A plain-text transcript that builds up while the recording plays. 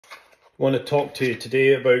I want to talk to you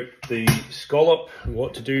today about the scallop and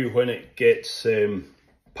what to do when it gets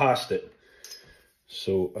past it.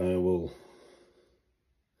 So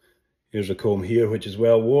here's a comb here which is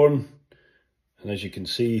well worn, and as you can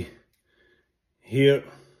see here,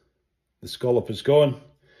 the scallop is gone,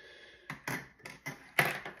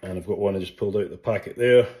 and I've got one I just pulled out of the packet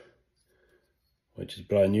there, which is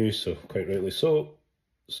brand new, so quite rightly so,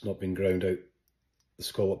 it's not been ground out, the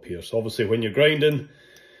scallop here. So obviously when you're grinding,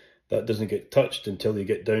 that doesn't get touched until you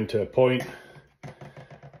get down to a point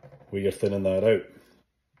where you're thinning that out.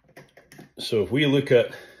 So if we look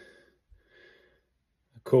at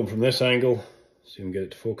the comb from this angle, so you can get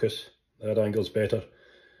it to focus, that angle's better.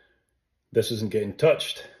 This isn't getting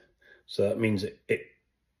touched, so that means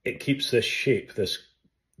it keeps this shape, this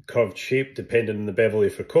curved shape, depending on the bevel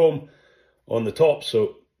of your comb on the top.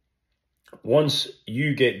 So once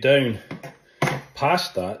you get down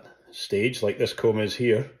past that stage, like this comb is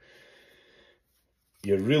here,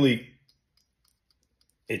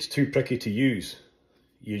 it's too pricky to use.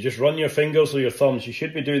 You just run your fingers or your thumbs, you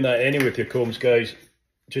should be doing that anyway with your combs, guys,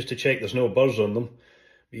 just to check there's no burrs on them.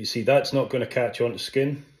 But you see, that's not going to catch onto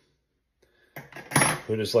skin.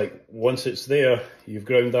 Whereas like once it's there, you've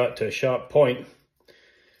ground that to a sharp point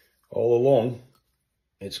all along,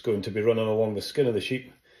 it's going to be running along the skin of the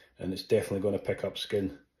sheep, and it's definitely going to pick up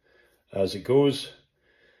skin as it goes.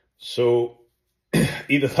 So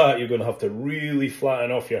either that, you're going to have to really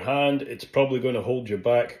flatten off your hand. It's probably going to hold you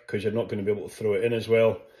back because you're not going to be able to throw it in as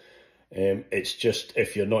well. It's just,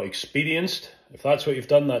 if you're not experienced, if that's what you've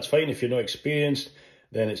done, that's fine. If you're not experienced,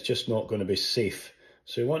 then it's just not going to be safe.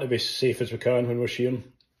 So we want to be safe as we can when we're shearing.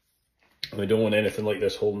 We don't want anything like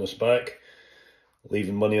this holding us back,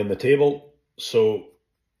 leaving money on the table. So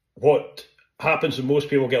what happens when most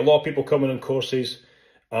people get, a lot of people coming on courses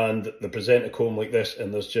and they present a comb like this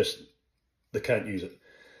and they can't use it.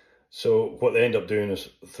 So what they end up doing is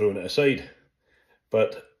throwing it aside.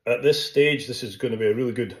 But at this stage, this is going to be a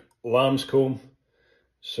really good lamb's comb.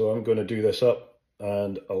 So I'm going to do this up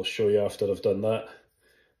and I'll show you after I've done that,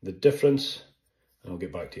 the difference, and I'll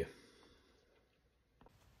get back to you.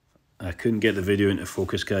 I couldn't get the video into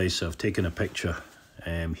focus, guys, so I've taken a picture.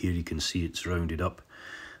 Here you can see it's rounded up.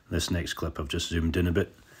 This next clip I've just zoomed in a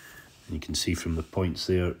bit, and you can see from the points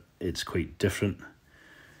there, it's quite different.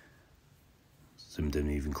 Zoomed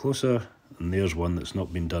in even closer, and there's one that's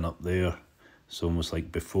not been done up there. It's almost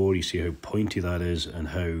like before. You see how pointy that is and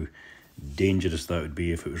how dangerous that would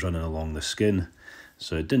be if it was running along the skin.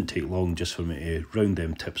 So it didn't take long just for me to round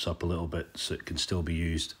them tips up a little bit so it can still be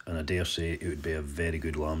used, and I dare say it would be a very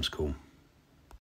good lamb's comb.